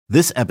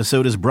This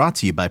episode is brought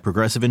to you by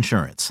Progressive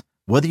Insurance.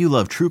 Whether you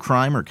love true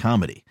crime or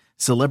comedy,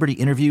 celebrity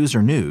interviews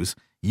or news,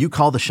 you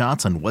call the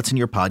shots on what's in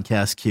your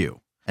podcast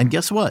queue. And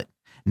guess what?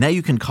 Now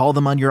you can call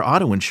them on your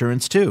auto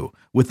insurance too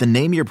with the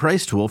Name Your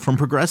Price tool from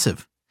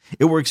Progressive.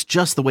 It works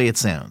just the way it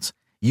sounds.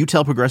 You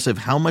tell Progressive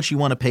how much you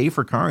want to pay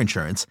for car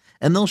insurance,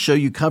 and they'll show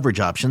you coverage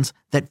options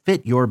that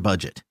fit your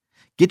budget.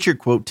 Get your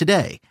quote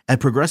today at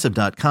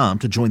Progressive.com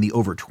to join the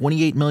over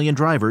 28 million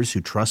drivers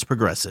who trust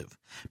Progressive.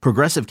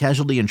 Progressive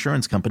Casualty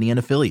Insurance Company and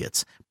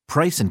Affiliates.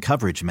 Price and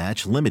coverage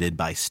match limited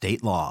by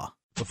state law.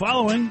 The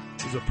following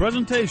is a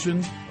presentation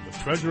of the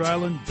Treasure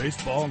Island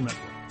Baseball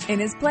Network. In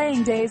his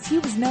playing days, he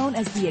was known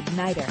as the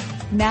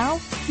Igniter. Now,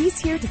 he's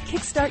here to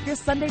kickstart your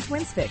Sunday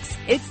Twins fix.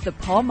 It's the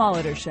Paul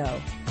Molitor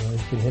Show. You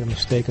can hit a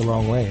mistake a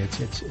long way.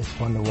 It's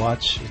fun to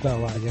watch. There's not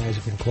a lot of guys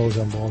who can close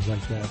on balls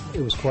like that.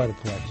 It was quite a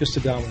play. Just a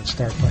dominant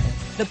start by him.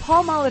 The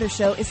Paul Molitor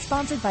Show is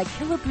sponsored by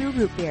Killer Brew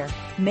Root Beer,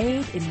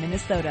 made in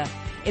Minnesota.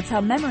 It's how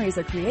memories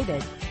are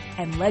created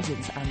and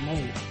legends are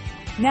made.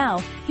 Now,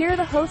 here are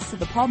the hosts of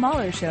the Paul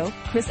Molitor Show,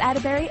 Chris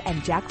Atterbury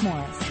and Jack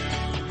Morris.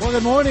 Well,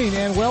 good morning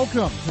and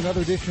welcome to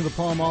another edition of the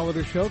Paul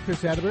Molitor Show.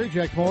 Chris Atterbury,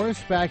 Jack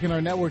Morris, back in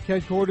our network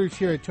headquarters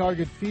here at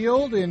Target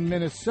Field in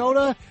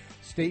Minnesota.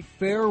 State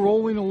Fair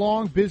rolling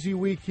along. Busy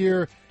week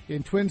here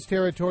in Twins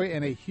territory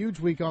and a huge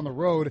week on the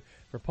road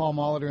for Paul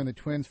Molitor and the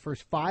Twins.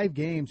 First 5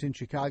 games in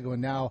Chicago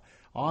and now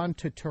on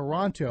to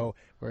Toronto,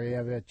 where you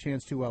have a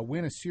chance to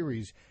win a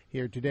series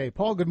here today.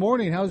 Paul, good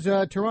morning. How's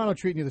Toronto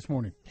treating you this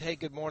morning? Hey,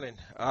 good morning.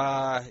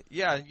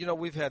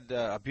 We've had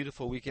a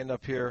beautiful weekend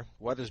up here.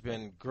 Weather's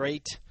been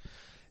great.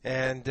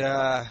 And,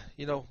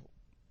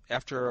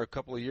 after a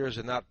couple of years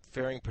of not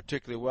faring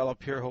particularly well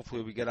up here,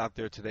 hopefully we get out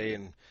there today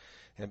and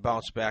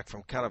bounce back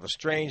from kind of a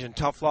strange and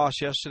tough loss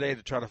yesterday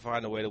to try to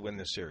find a way to win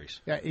this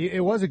series. Yeah,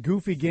 it was a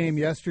goofy game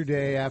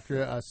yesterday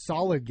after a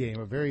solid game,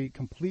 a very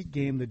complete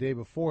game the day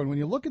before. And when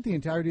you look at the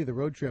entirety of the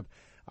road trip,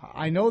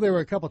 I know there were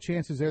a couple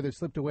chances there that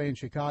slipped away in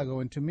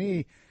Chicago. And to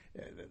me,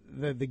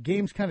 the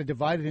game's kind of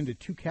divided into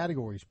 2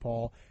 categories,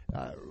 Paul.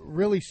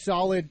 Really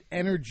solid,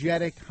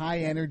 energetic, high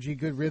energy,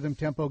 good rhythm,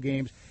 tempo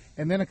games.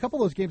 And then a couple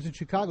of those games in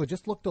Chicago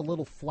just looked a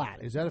little flat.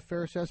 Is that a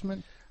fair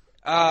assessment?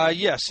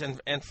 Yes,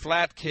 and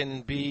flat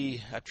can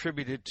be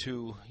attributed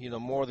to,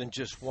 more than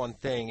just one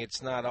thing.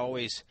 It's not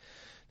always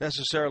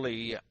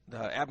necessarily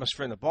the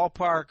atmosphere in the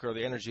ballpark or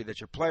the energy that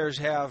your players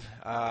have.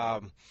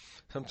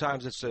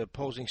 Sometimes it's the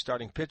opposing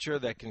starting pitcher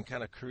that can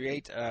kind of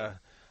create a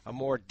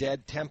more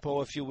dead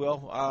tempo, if you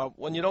will.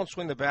 When you don't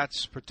swing the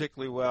bats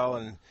particularly well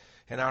and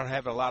aren't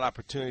having a lot of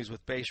opportunities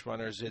with base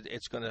runners,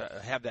 it's going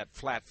to have that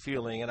flat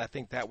feeling, and I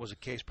think that was the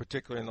case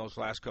particularly in those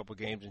last couple of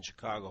games in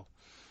Chicago.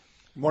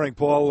 Morning,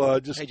 Paul.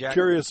 Hey, Jack.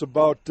 Curious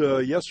about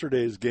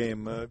yesterday's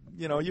game.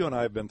 You and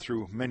I have been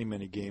through many,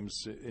 many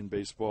games in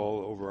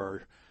baseball over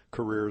our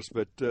careers,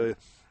 but a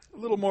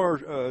little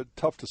more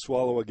tough to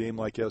swallow a game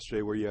like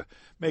yesterday where you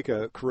make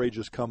a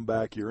courageous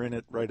comeback, you're in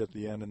it right at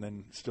the end, and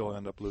then still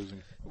end up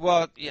losing.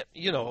 Well,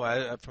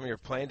 from your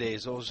playing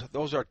days,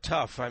 those are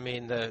tough. I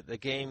mean, the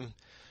game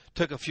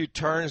took a few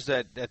turns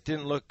that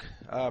didn't look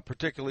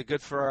particularly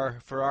good for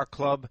our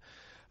club,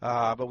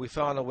 but we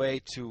found a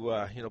way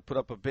to put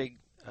up a big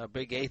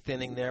 8th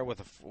inning there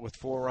with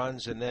 4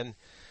 runs, and then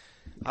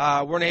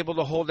weren't able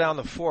to hold down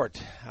the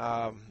fort.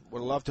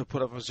 Would love to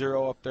put up a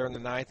 0 up there in the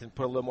 9th and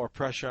put a little more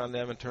pressure on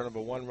them and turn up a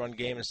 1-run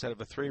game instead of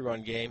a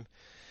 3-run game.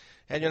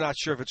 And you're not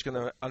sure if it's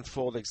going to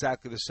unfold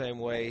exactly the same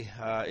way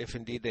if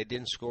indeed they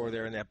didn't score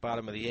there in that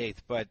bottom of the 8th.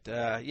 But,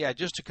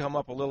 just to come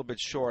up a little bit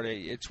short,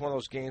 it's one of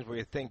those games where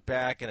you think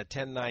back in a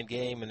 10-9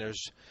 game and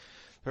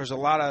there's a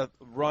lot of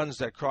runs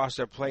that cross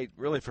their plate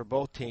really for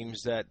both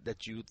teams that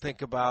you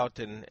think about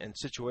and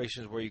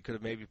situations where you could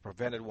have maybe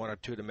prevented 1 or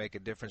 2 to make a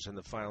difference in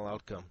the final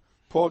outcome.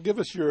 Paul, give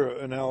us your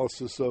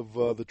analysis of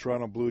the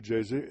Toronto Blue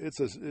Jays.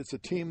 It's a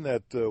team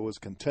that was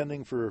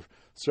contending for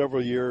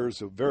several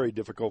years, a very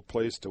difficult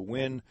place to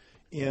win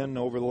in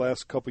over the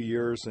last couple of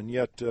years, and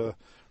yet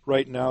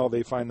right now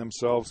they find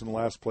themselves in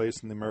last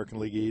place in the American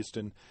League East,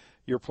 and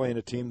you're playing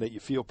a team that you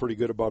feel pretty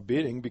good about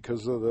beating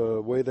because of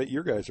the way that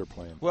your guys are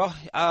playing. Well,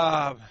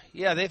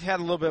 they've had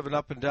a little bit of an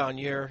up-and-down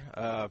year.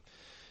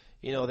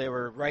 They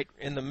were right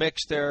in the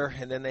mix there,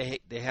 and then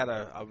they had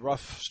a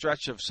rough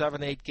stretch of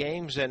 7-8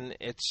 games, and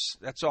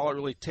that's all it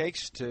really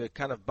takes to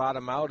kind of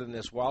bottom out in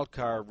this wild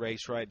card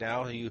race right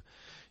now.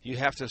 You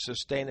have to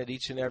sustain it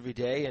each and every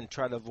day and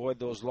try to avoid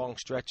those long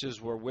stretches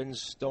where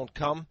wins don't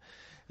come.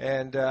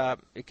 And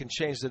it can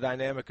change the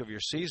dynamic of your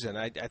season.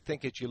 I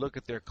think if you look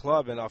at their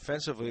club and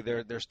offensively,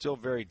 they're still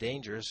very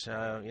dangerous.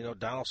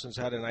 Donaldson's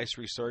had a nice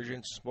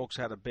resurgence. Smoke's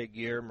had a big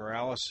year.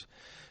 Morales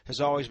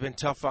has always been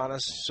tough on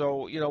us.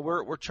 So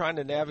we're trying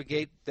to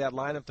navigate that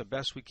lineup the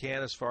best we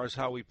can as far as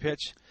how we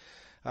pitch.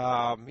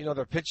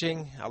 They're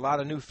pitching a lot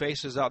of new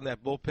faces out in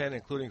that bullpen,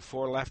 including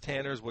 4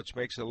 left-handers, which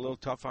makes it a little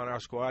tough on our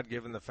squad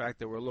given the fact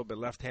that we're a little bit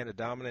left-handed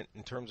dominant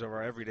in terms of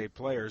our everyday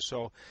players.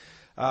 So,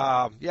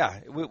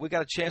 we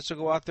got a chance to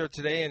go out there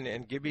today,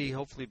 and Gibby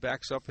hopefully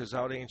backs up his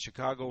outing in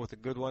Chicago with a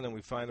good one, and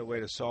we find a way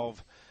to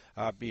solve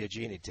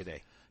Biagini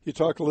today. You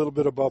talk a little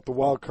bit about the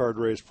wild card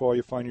race, Paul.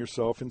 You find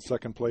yourself in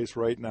second place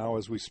right now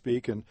as we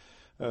speak. And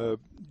do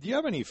you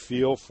have any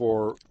feel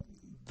for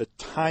the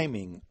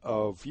timing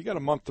of, you got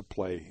a month to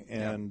play,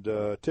 and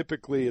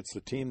typically it's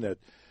the team that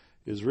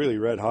is really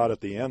red hot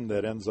at the end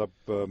that ends up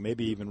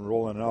maybe even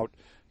rolling out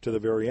to the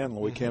very end, the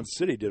way Kansas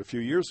City did a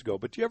few years ago.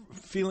 But do you have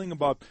a feeling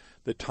about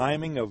the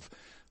timing of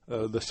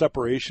the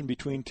separation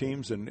between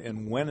teams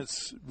and when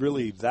it's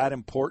really that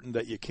important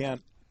that you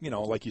can't,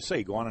 like you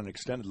say, go on an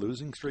extended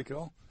losing streak at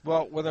all?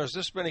 Well, when there's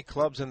this many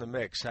clubs in the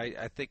mix,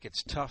 I think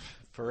it's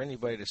tough for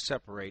anybody to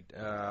separate.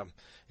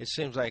 It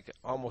seems like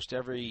almost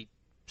every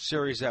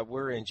series that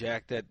we're in,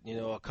 Jack, that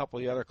a couple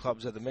of the other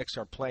clubs of the mix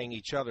are playing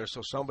each other,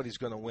 so somebody's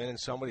going to win and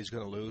somebody's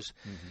going to lose.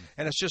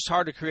 And it's just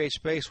hard to create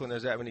space when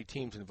there's that many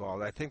teams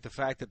involved. I think the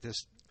fact that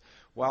this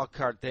wild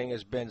card thing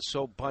has been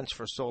so bunched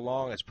for so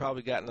long, it's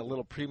probably gotten a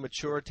little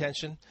premature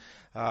attention.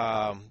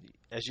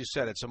 As you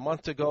said, it's a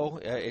month to go.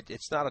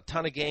 It's not a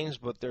ton of games,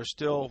 but there's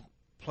still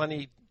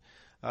plenty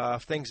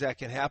of things that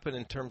can happen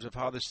in terms of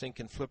how this thing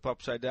can flip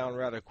upside down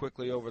rather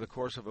quickly over the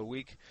course of a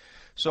week.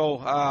 So,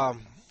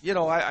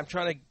 I'm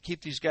trying to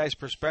keep these guys'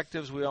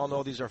 perspectives. We all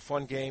know these are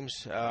fun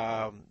games,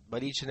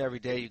 but each and every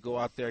day you go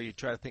out there, you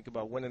try to think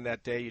about winning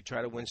that day, you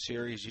try to win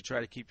series, you try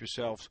to keep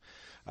yourselves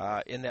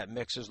in that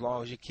mix as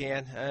long as you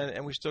can.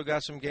 And we still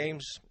got some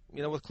games,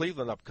 with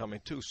Cleveland upcoming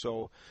too.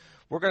 So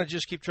we're going to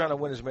just keep trying to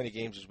win as many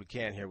games as we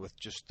can here with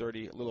just a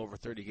little over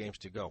 30 games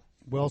to go.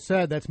 Well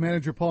said. That's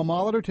manager Paul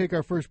Molitor. Take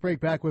our first break.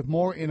 Back with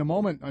more in a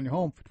moment on your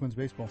home for Twins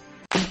Baseball.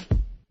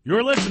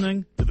 You're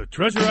listening to the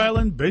Treasure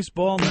Island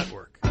Baseball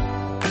Network.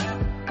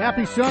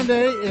 Happy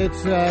Sunday.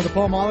 It's the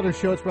Paul Molitor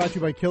Show. It's brought to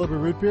you by Killebrew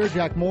Root Beer.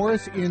 Jack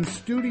Morris in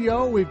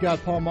studio. We've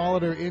got Paul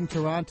Molitor in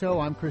Toronto.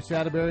 I'm Chris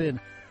Atterbury. And,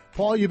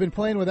 Paul, you've been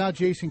playing without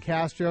Jason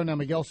Castro. Now,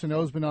 Miguel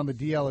Sano's been on the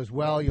DL as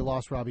well. You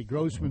lost Robbie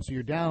Grossman, so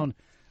you're down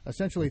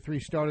essentially three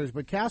starters.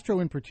 But Castro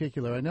in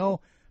particular, I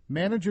know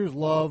managers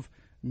love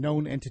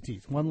known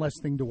entities, one less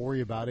thing to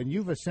worry about. And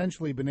you've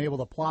essentially been able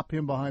to plop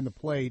him behind the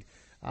plate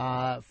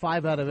 5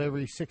 out of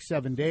every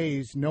 6-7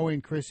 days,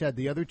 knowing Chris had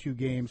the other 2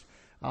 games,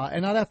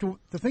 and not have to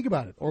think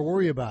about it or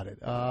worry about it.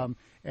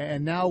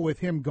 And now with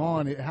him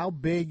gone, how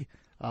big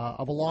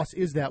of a loss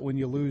is that when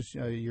you lose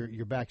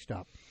your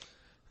backstop?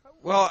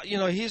 Well,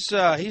 he's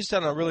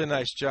done a really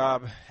nice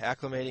job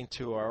acclimating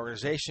to our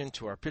organization,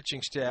 to our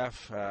pitching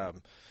staff,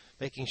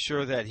 making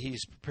sure that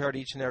he's prepared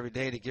each and every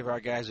day to give our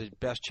guys the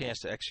best chance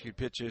to execute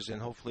pitches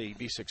and hopefully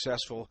be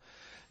successful.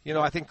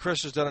 I think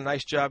Chris has done a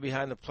nice job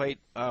behind the plate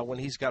when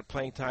he's got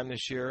playing time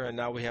this year, and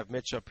now we have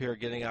Mitch up here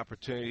getting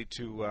opportunity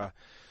to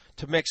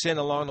mix in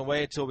along the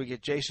way until we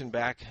get Jason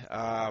back.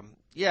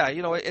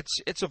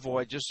 It's a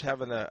void just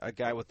having a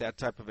guy with that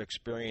type of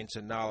experience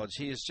and knowledge.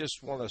 He is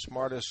just one of the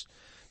smartest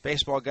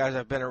baseball guys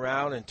I've been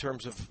around in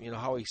terms of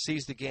how he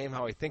sees the game,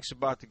 how he thinks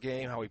about the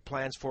game, how he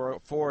plans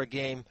for a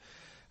game.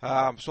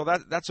 So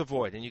that's a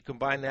void, and you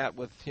combine that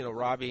with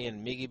Robbie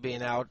and Miggy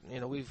being out.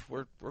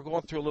 We're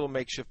going through a little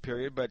makeshift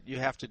period, but you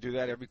have to do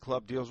that. Every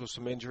club deals with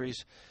some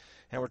injuries,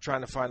 and we're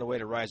trying to find a way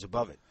to rise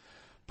above it.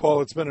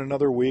 Paul, it's been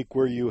another week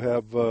where you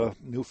have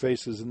new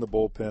faces in the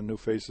bullpen, new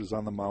faces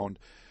on the mound,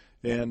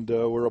 and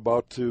we're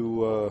about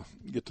to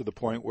get to the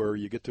point where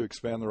you get to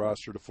expand the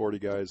roster to 40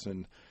 guys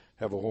and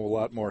have a whole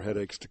lot more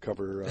headaches to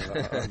cover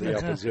on the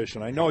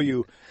opposition. I know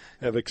you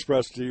have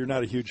expressed you're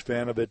not a huge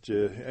fan of it.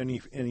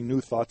 Any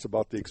new thoughts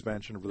about the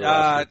expansion of the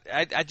roster?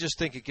 I just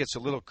think it gets a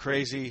little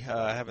crazy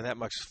having that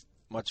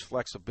much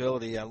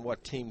flexibility on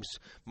what teams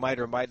might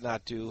or might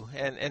not do.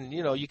 And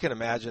you can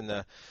imagine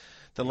the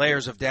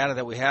layers of data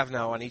that we have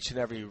now on each and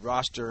every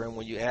roster, and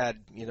when you add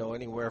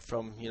anywhere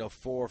from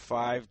 4,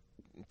 5,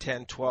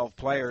 10, 12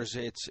 players,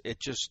 it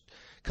just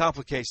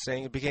complicates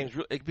things.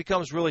 It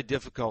becomes really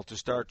difficult to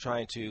start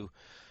trying to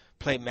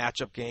play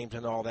matchup games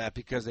and all that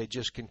because they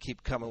just can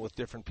keep coming with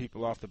different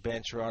people off the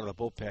bench or out of the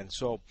bullpen.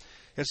 So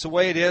it's the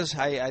way it is.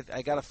 I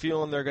got a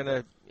feeling they're going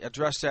to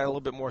address that a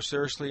little bit more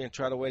seriously and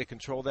try to way to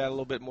control that a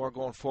little bit more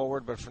going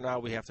forward. But for now,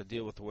 we have to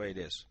deal with the way it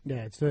is.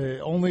 Yeah, it's the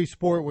only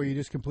sport where you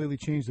just completely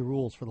change the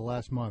rules for the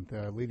last month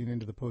leading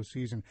into the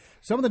postseason.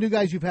 Some of the new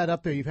guys you've had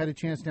up there, you've had a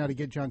chance now to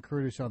get John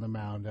Curtis on the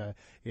mound.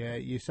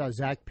 You saw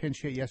Zach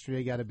pinch hit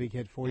yesterday, got a big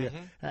hit for you.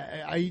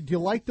 Do you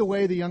like the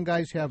way the young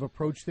guys have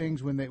approached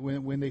things when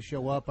they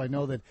show up? I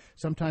know that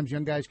sometimes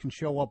young guys can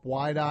show up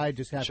wide-eyed,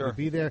 just happen to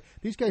be there.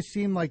 These guys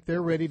seem like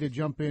they're ready to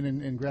jump in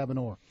and grab an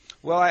oar.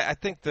 Well, I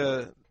think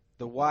the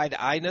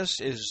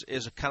wide-eyedness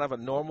is a kind of a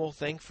normal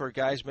thing for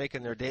guys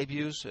making their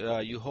debuts.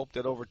 You hope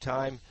that over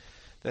time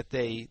that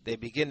they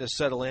begin to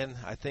settle in.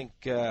 I think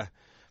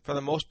for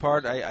the most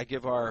part, I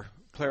give our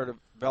player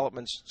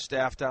development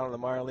staff down in the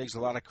minor leagues a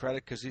lot of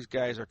credit because these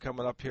guys are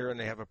coming up here and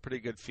they have a pretty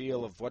good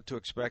feel of what to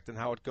expect and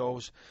how it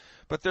goes.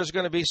 But there's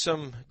going to be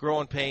some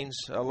growing pains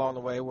along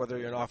the way, whether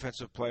you're an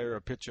offensive player,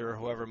 a pitcher, or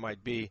whoever it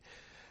might be.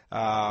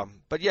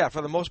 But, yeah,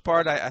 for the most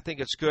part, I think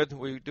it's good.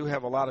 We do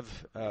have a lot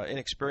of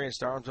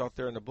inexperienced arms out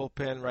there in the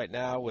bullpen right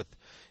now with,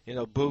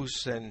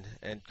 Boos and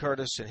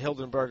Curtis and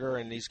Hildenberger,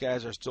 and these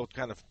guys are still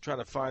kind of trying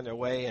to find their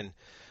way. And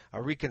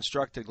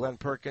reconstructed Glenn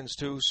Perkins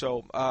too.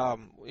 So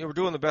we're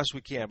doing the best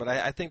we can. But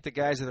I think the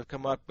guys that have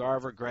come up,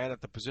 Garver,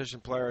 Granite, the position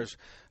players,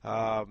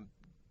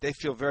 they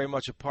feel very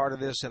much a part of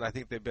this, and I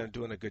think they've been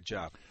doing a good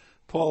job.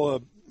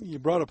 Paul, you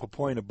brought up a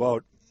point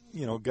about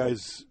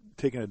guys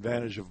taking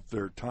advantage of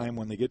their time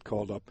when they get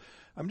called up.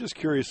 I'm just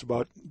curious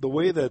about the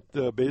way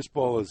that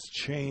baseball has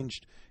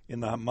changed in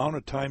the amount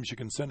of times you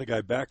can send a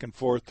guy back and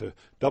forth to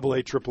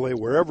AA, AAA,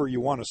 wherever you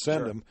want to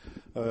send him,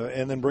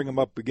 and then bring him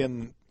up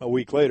again a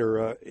week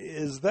later.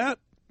 Is that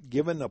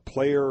giving a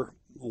player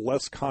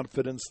less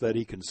confidence that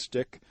he can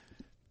stick?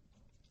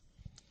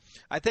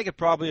 I think it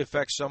probably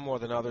affects some more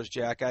than others,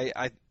 Jack.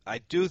 I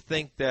do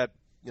think that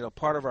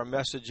part of our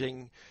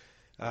messaging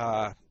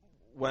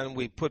when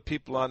we put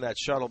people on that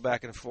shuttle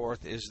back and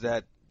forth is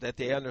that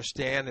they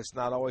understand it's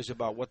not always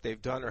about what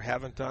they've done or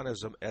haven't done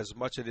as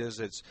much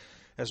it's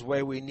as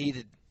way we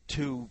needed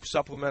to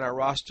supplement our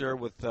roster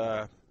with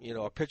a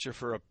pitcher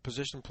for a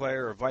position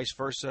player or vice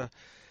versa.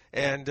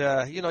 And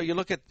you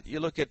look at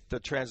the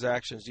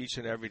transactions each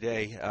and every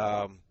day.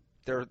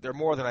 They're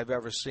more than I've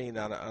ever seen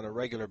on a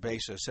regular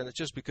basis, and it's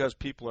just because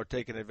people are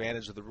taking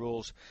advantage of the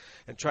rules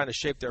and trying to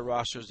shape their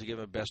rosters to give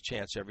them the best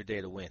chance every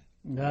day to win.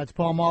 That's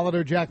Paul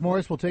Molitor, Jack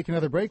Morris. We'll take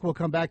another break. We'll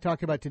come back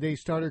talk about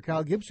today's starter,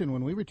 Kyle Gibson,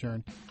 when we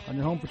return on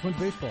your home for Twins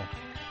baseball.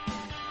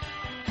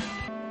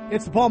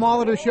 It's the Paul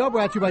Molitor Show,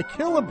 brought to you by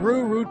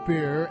Killebrew Root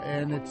Beer,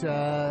 and it's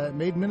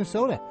made in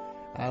Minnesota.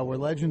 Where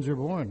legends are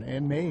born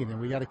and made.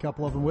 And we got a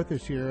couple of them with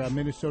us here,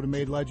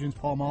 Minnesota-made legends,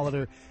 Paul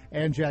Molitor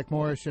and Jack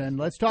Morris. And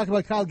let's talk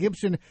about Kyle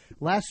Gibson.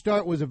 Last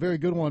start was a very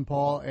good one,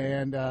 Paul.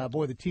 And,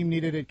 boy, the team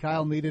needed it.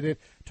 Kyle needed it.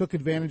 Took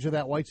advantage of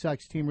that White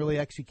Sox team, really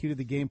executed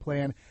the game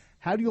plan.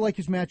 How do you like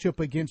his matchup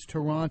against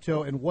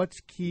Toronto? And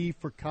what's key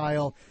for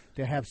Kyle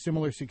to have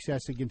similar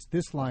success against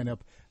this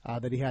lineup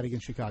that he had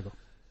against Chicago?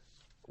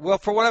 Well,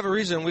 for whatever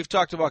reason, we've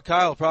talked about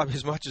Kyle probably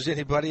as much as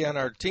anybody on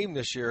our team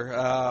this year.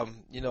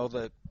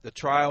 The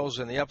trials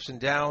and the ups and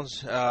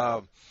downs,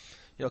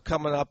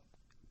 coming up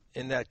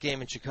in that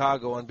game in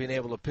Chicago and being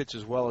able to pitch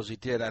as well as he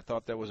did, I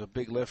thought that was a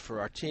big lift for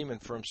our team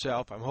and for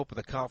himself. I'm hoping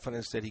the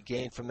confidence that he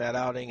gained from that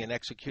outing and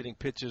executing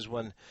pitches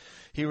when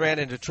he ran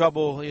into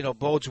trouble,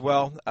 bodes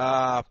well.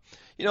 The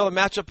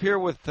matchup here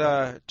with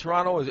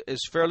Toronto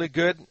is fairly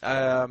good.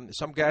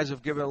 Some guys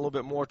have given a little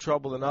bit more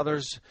trouble than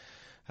others.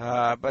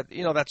 But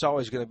that's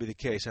always going to be the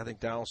case. I think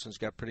Donaldson's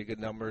got pretty good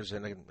numbers,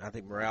 and I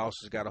think Morales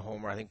has got a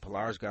homer. I think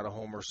Pilar's got a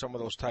homer, some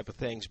of those type of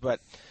things. But,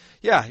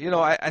 yeah,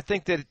 I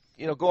think that,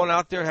 going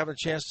out there, having a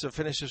chance to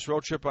finish this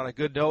road trip on a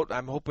good note,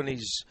 I'm hoping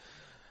he's,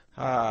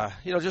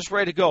 just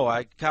ready to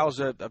go. Kyle's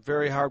a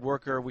very hard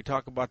worker. We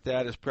talk about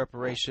that as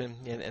preparation,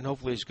 and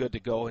hopefully he's good to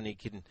go, and he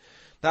can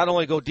not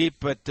only go deep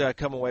but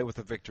come away with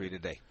a victory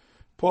today.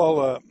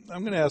 Paul,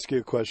 I'm going to ask you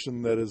a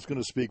question that is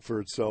going to speak for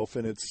itself,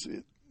 and it's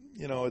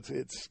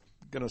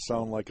going to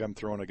sound like I'm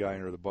throwing a guy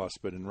under the bus,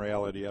 but in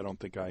reality, I don't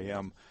think I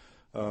am.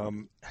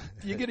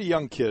 You get a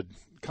young kid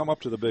come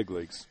up to the big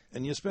leagues,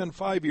 and you spend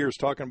 5 years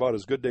talking about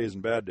his good days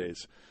and bad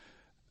days.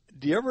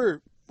 Do you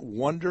ever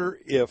wonder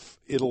if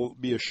it'll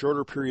be a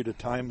shorter period of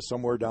time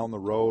somewhere down the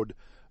road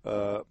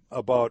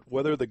about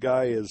whether the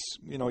guy is,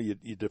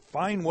 you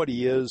define what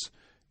he is,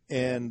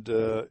 and,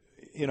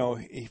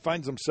 he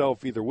finds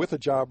himself either with a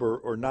job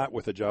or not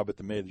with a job at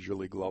the major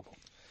league level?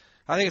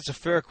 I think it's a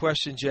fair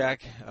question,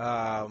 Jack.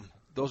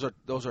 Those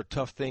are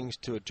tough things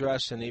to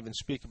address and even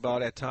speak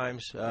about at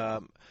times.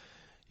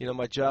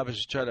 My job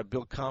is to try to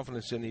build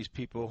confidence in these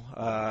people.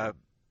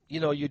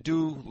 You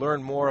do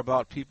learn more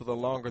about people the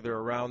longer they're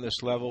around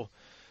this level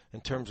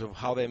in terms of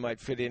how they might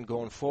fit in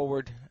going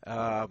forward,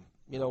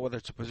 whether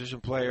it's a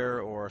position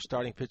player or a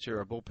starting pitcher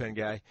or a bullpen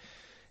guy.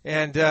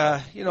 And,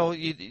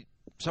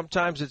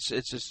 sometimes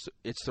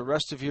it's the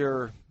rest of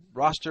your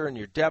roster and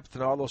your depth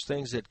and all those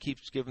things that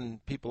keeps giving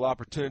people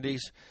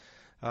opportunities.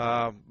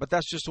 But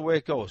that's just the way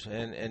it goes.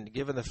 And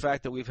given the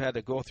fact that we've had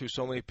to go through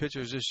so many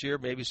pitchers this year,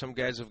 maybe some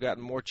guys have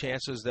gotten more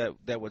chances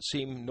that would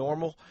seem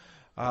normal.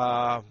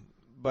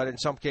 But in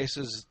some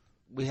cases,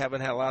 we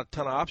haven't had a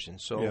ton of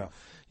options. So,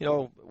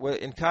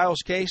 in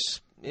Kyle's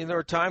case, there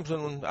are times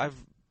when I've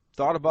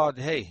thought about,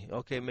 hey,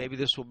 okay, maybe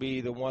this will be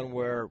the one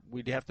where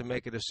we'd have to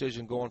make a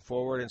decision going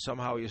forward, and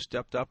somehow he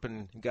stepped up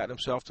and got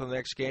himself to the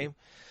next game.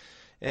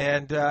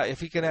 And if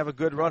he can have a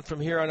good run from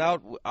here on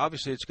out,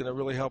 obviously it's going to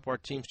really help our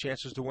team's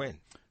chances to win.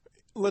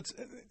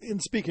 In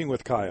speaking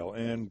with Kyle,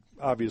 and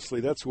obviously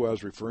that's who I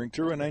was referring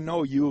to, and I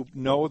know you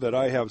know that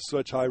I have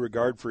such high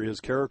regard for his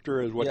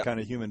character as what kind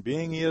of human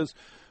being he is,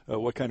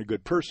 what kind of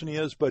good person he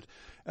is. But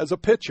as a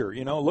pitcher,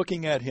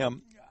 looking at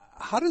him,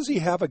 how does he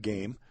have a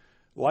game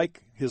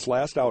like his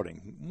last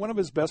outing, one of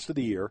his best of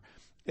the year,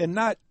 and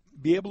not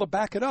be able to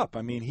back it up?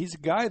 I mean, he's a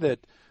guy that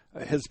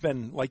has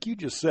been, like you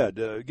just said,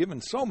 given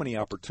so many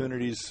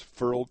opportunities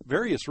for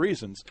various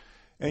reasons.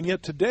 And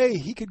yet today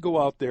he could go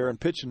out there and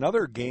pitch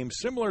another game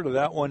similar to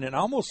that one and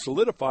almost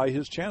solidify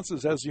his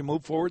chances as you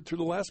move forward through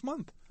the last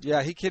month.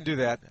 Yeah, he can do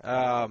that.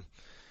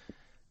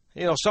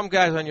 Some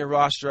guys on your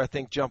roster, I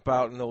think, jump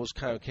out in those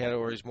kind of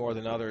categories more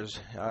than others.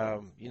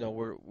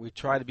 We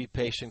try to be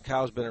patient.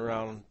 Kyle's been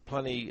around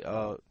plenty,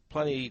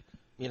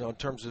 in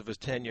terms of his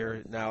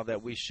tenure now,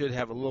 that we should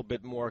have a little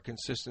bit more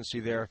consistency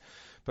there.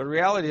 But the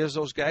reality is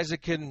those guys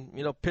that can,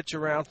 pitch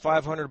around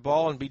 500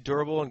 ball and be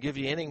durable and give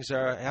you innings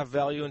have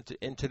value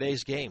in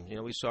today's game.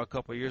 We saw a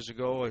couple of years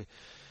ago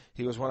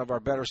he was one of our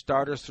better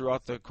starters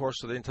throughout the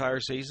course of the entire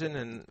season.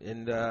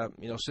 And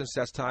since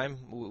that time,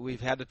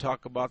 we've had to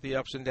talk about the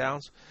ups and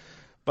downs.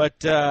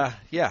 But,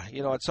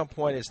 at some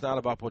point it's not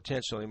about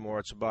potential anymore.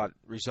 It's about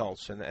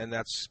results. And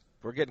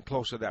we're getting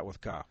close to that with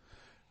Kyle.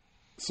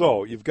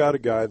 So you've got a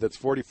guy that's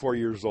 44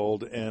 years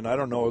old, and I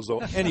don't know as though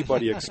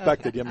anybody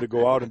expected him to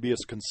go out and be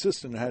as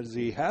consistent as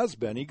he has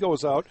been. He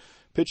goes out,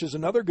 pitches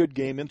another good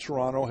game in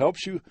Toronto,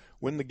 helps you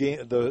win the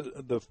game,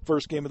 the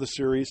first game of the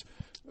series.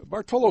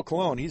 Bartolo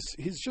Colon,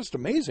 he's just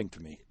amazing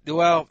to me.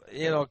 Well,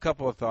 a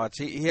couple of thoughts.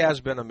 He has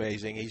been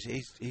amazing.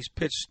 He's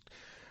pitched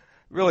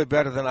really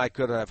better than I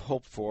could have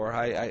hoped for.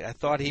 I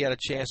thought he had a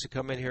chance to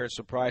come in here and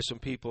surprise some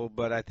people,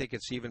 but I think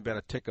it's even been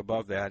a tick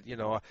above that.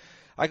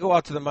 I go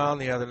out to the mound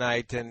the other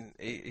night, and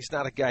he's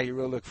not a guy you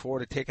really look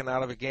forward to taking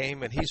out of a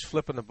game, and he's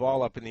flipping the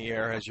ball up in the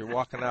air as you're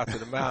walking out to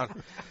the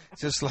mound.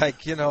 It's just like,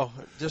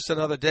 just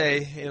another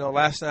day.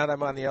 Last night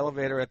I'm on the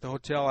elevator at the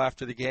hotel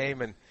after the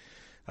game, and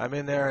I'm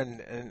in there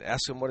and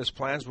asked him what his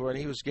plans were, and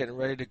he was getting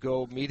ready to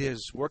go meet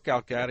his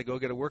workout guy to go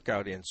get a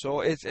workout in.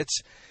 So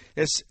it's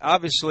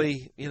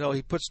obviously,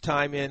 he puts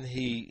time in.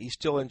 He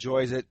still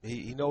enjoys it.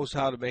 He knows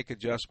how to make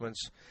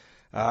adjustments.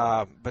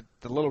 But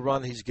the little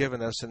run he's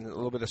given us and a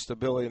little bit of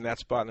stability in that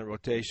spot in the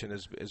rotation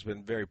has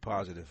been very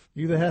positive.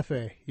 You the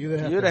Hefe. You the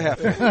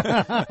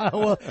Hefe.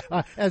 Well,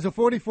 as a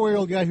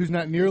 44-year-old guy who's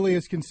not nearly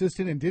as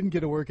consistent and didn't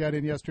get a workout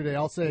in yesterday,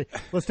 I'll say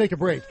let's take a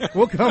break.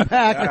 We'll come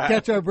back and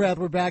catch our breath.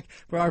 We're back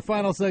for our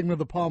final segment of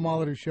the Paul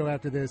Molitor Show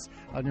after this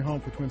on your home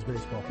for Twins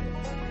baseball.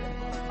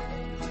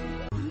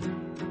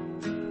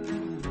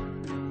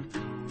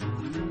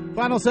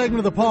 Final segment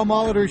of the Paul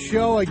Molitor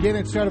Show. Again,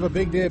 it's start of a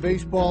big day of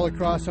baseball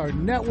across our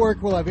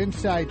network. We'll have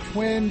Inside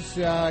Twins.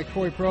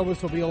 Corey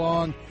Provost will be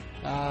along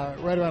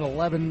right around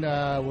 11.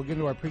 We'll get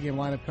into our pregame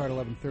lineup card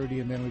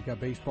 11:30, and then we've got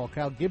baseball.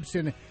 Kyle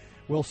Gibson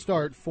will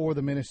start for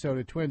the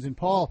Minnesota Twins. And,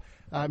 Paul,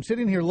 I'm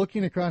sitting here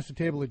looking across the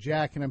table at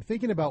Jack, and I'm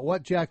thinking about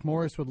what Jack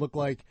Morris would look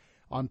like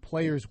on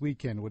Players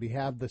Weekend. Would he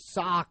have the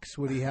socks?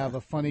 Would he have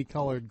a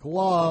funny-colored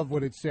glove?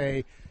 Would it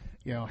say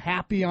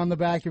happy on the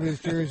back of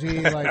his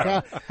jersey?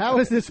 Like, how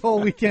has this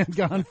whole weekend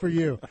gone for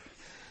you?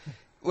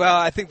 Well,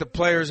 I think the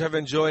players have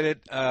enjoyed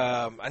it.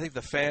 I think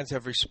the fans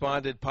have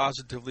responded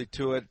positively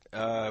to it.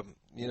 Up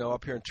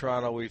here in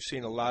Toronto, we've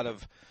seen a lot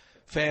of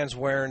fans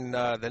wearing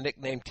the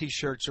nickname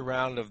T-shirts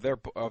around of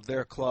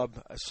their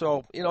club.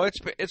 So,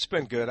 it's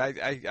been good.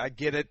 I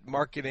get it.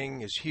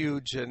 Marketing is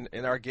huge, and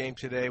in our game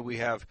today, we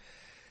have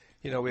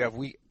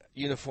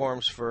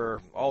uniforms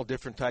for all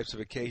different types of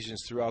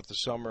occasions throughout the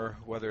summer,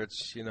 whether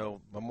it's,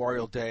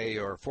 Memorial Day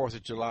or 4th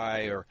of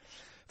July or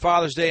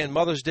Father's Day and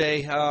Mother's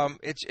Day.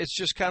 It's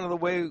just kind of the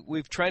way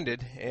we've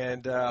trended,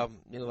 and, I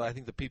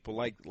think the people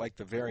like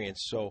the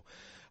variants. So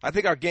I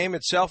think our game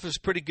itself is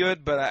pretty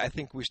good, but I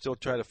think we still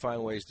try to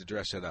find ways to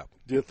dress it up.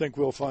 Do you think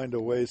we'll find a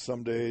way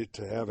someday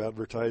to have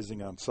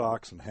advertising on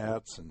socks and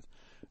hats and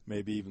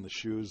maybe even the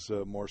shoes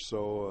more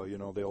so?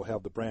 They'll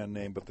have the brand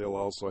name, but they'll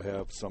also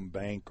have some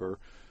bank or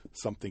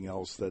something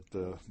else that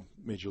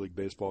Major League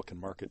Baseball can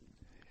market.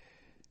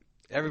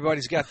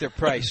 Everybody's got their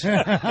price.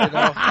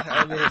 I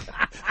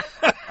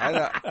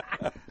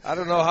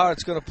don't know how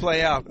it's going to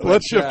play out. But,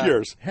 let's shift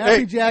gears.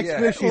 Happy Jack's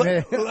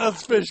fishing.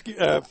 Let's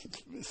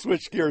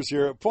switch gears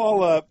here.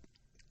 Paul,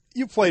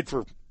 you played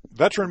for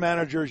veteran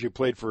managers. You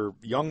played for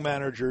young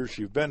managers.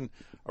 You've been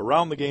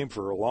around the game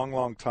for a long,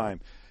 long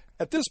time.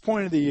 At this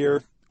point of the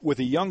year, with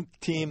a young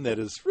team that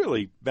has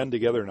really been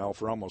together now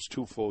for almost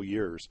 2 full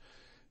years,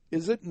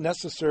 is it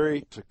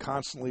necessary to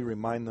constantly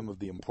remind them of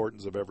the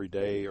importance of every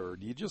day, or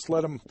do you just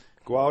let them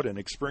go out and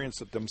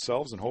experience it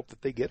themselves and hope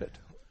that they get it?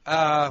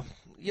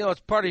 It's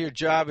part of your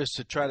job is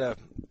to try to,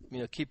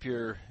 keep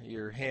your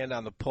hand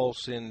on the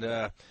pulse. And,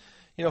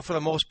 for the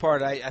most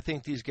part, I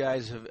think these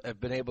guys have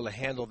been able to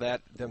handle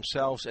that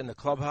themselves in the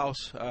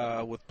clubhouse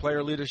with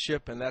player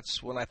leadership, and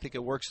that's when I think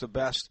it works the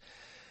best.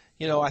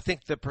 I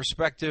think the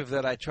perspective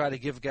that I try to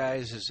give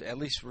guys is, at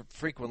least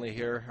frequently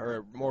here,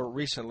 or more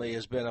recently,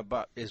 has been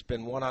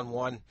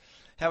one-on-one.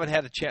 Haven't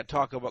had a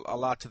talk about a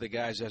lot to the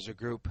guys as a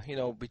group.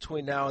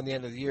 Between now and the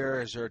end of the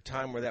year, is there a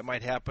time where that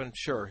might happen?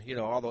 Sure,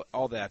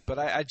 all that. But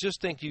I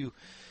just think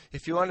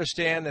if you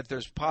understand that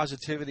there's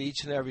positivity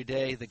each and every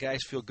day, the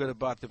guys feel good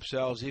about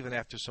themselves, even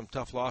after some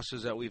tough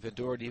losses that we've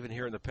endured, even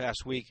here in the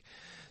past week,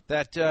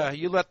 that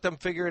you let them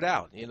figure it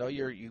out.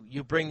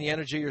 You bring the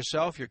energy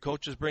yourself. Your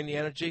coaches bring the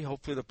energy.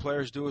 Hopefully the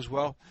players do as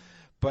well.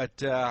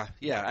 But, I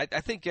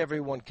think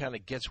everyone kind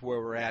of gets where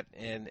we're at,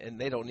 and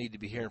they don't need to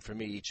be hearing from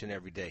me each and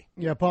every day.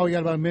 Yeah, Paul, we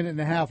got about a minute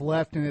and a half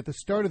left, and at the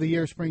start of the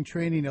year, spring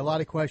training, a lot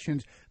of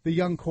questions. The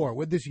young core.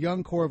 Would this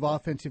young core of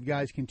offensive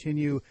guys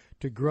continue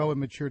to grow and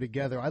mature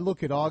together? I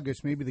look at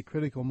August, maybe the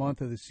critical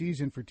month of the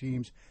season for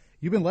teams.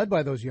 you've been led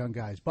by those young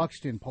guys,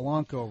 Buxton,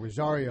 Polanco,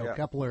 Rosario,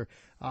 Kepler.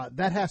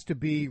 That has to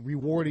be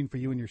rewarding for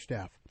you and your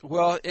staff.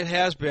 Well, it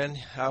has been.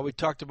 We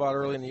talked about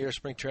early in the year,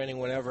 spring training,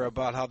 whenever,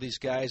 about how these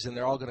guys, and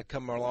they're all going to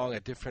come along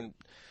at different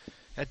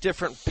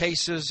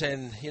paces,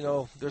 and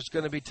there's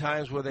going to be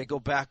times where they go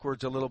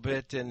backwards a little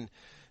bit, and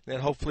then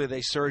hopefully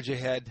they surge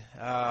ahead.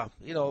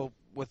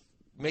 With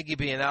Miggy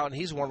being out, and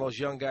he's one of those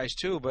young guys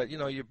too, but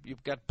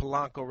you've got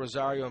Polanco,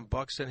 Rosario, and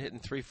Buxton hitting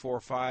 3, 4,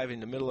 5 in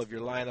the middle of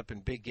your lineup in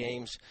big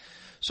games.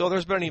 So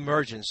there's been an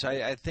emergence.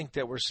 I think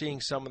that we're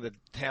seeing some of the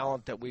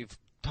talent that we've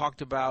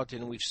talked about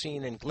and we've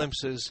seen in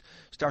glimpses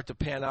start to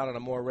pan out on a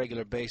more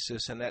regular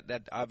basis, and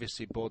that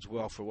obviously bodes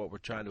well for what we're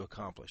trying to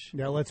accomplish.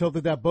 Yeah, let's hope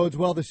that bodes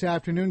well this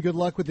afternoon. Good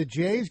luck with the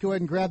Jays. Go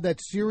ahead and grab that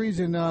series,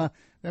 and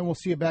then we'll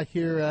see you back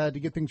here to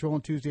get things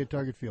rolling Tuesday at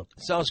Target Field.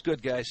 Sounds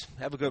good, guys.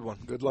 Have a good one.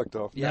 Good luck,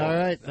 though. Yeah. All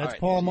right, that's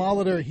Paul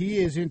Molitor. He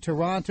is in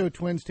Toronto.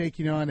 Twins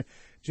taking on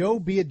Joe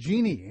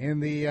Biagini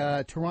in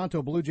the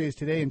Toronto Blue Jays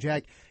today. And,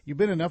 Jack, you've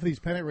been in enough of these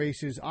pennant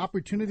races.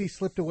 Opportunity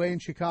slipped away in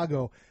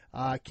Chicago.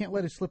 Can't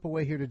let it slip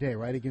away here today,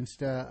 right,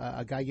 against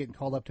a guy getting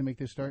called up to make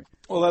this start?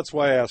 Well, that's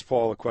why I asked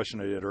Paul the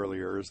question I did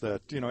earlier, is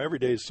that, every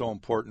day is so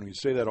important. We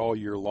say that all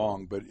year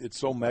long, but it's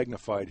so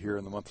magnified here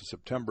in the month of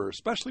September,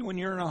 especially when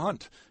you're in a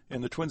hunt,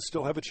 and the Twins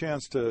still have a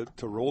chance to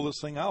roll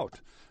this thing out.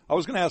 I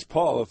was going to ask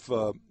Paul if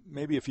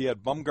maybe if he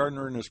had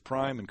Bumgarner in his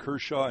prime and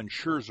Kershaw and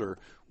Scherzer,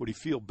 would he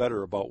feel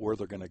better about where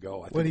they're going to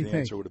go? I think the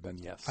answer would have been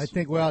yes. I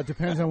think, it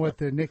depends on what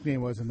the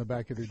nickname was in the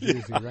back of their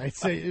jersey, right?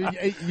 So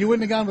you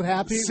wouldn't have gone with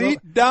Happy? Seat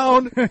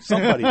down,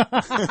 somebody.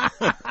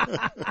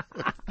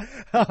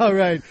 All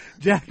right.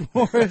 Jack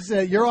Morris,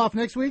 you're off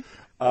next week?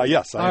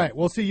 Yes. All right.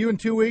 We'll see you in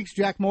 2 weeks.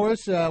 Jack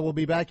Morris will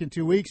be back in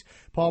 2 weeks.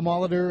 Paul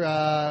Molitor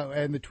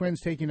and the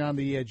Twins taking on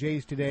the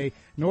Jays today,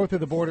 north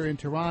of the border in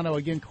Toronto.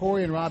 Again,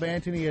 Corey and Rob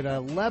Anthony at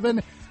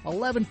 11.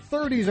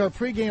 11:30 is our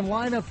pregame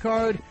lineup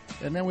card.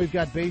 And then we've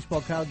got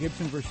baseball, Kyle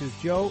Gibson versus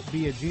Joe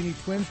Biagini.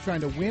 Twins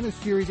trying to win a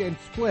series and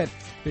split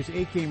this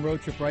 8-game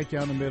road trip right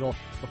down the middle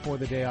before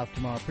the day off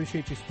tomorrow.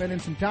 Appreciate you spending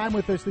some time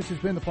with us. This has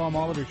been the Paul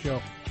Molitor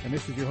Show, and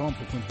this is your home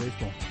for Twins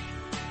baseball.